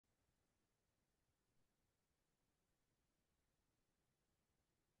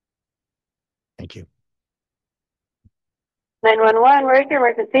Thank you. 911, where's your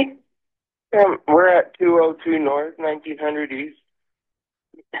emergency? We're at 202 North, 1900 East.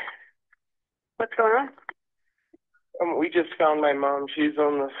 What's going on? We just found my mom. She's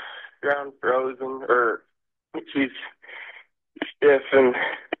on the ground frozen, or she's stiff, and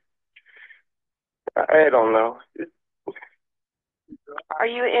I don't know. Are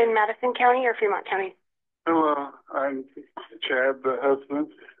you in Madison County or Fremont County? Hello, I'm Chad, the husband.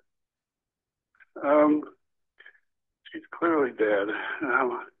 She's clearly dead.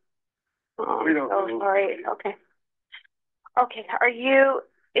 We don't know. Sorry. Okay. Okay. Are you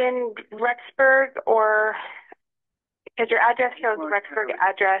in Rexburg or because your address shows Rexburg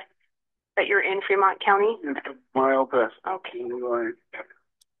address, but you're in Fremont County? It's a mile past. Okay.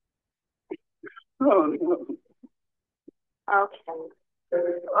 Oh, no. Okay.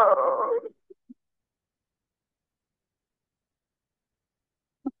 Oh.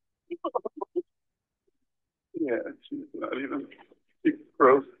 Yeah, she's not even. She's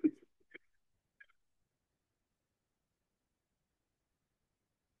gross.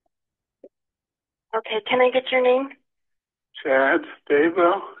 Okay. Can I get your name? Chad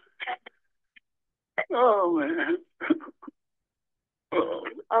Daybell. Oh man. Oh.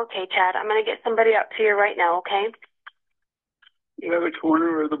 Okay, Chad. I'm gonna get somebody out to you right now. Okay. You have a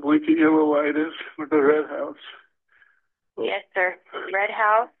corner where the blinking yellow light is with the red house. Yes, sir. Red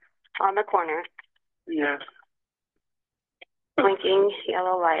house on the corner. Yes. Blinking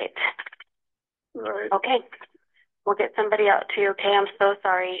yellow light. Right. Okay. We'll get somebody out to you, okay? I'm so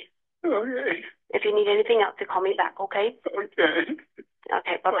sorry. Okay. If you need anything else, you call me back, okay? Okay.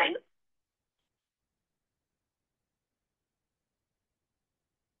 Okay, bye-bye.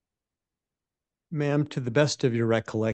 Ma'am, to the best of your recollection,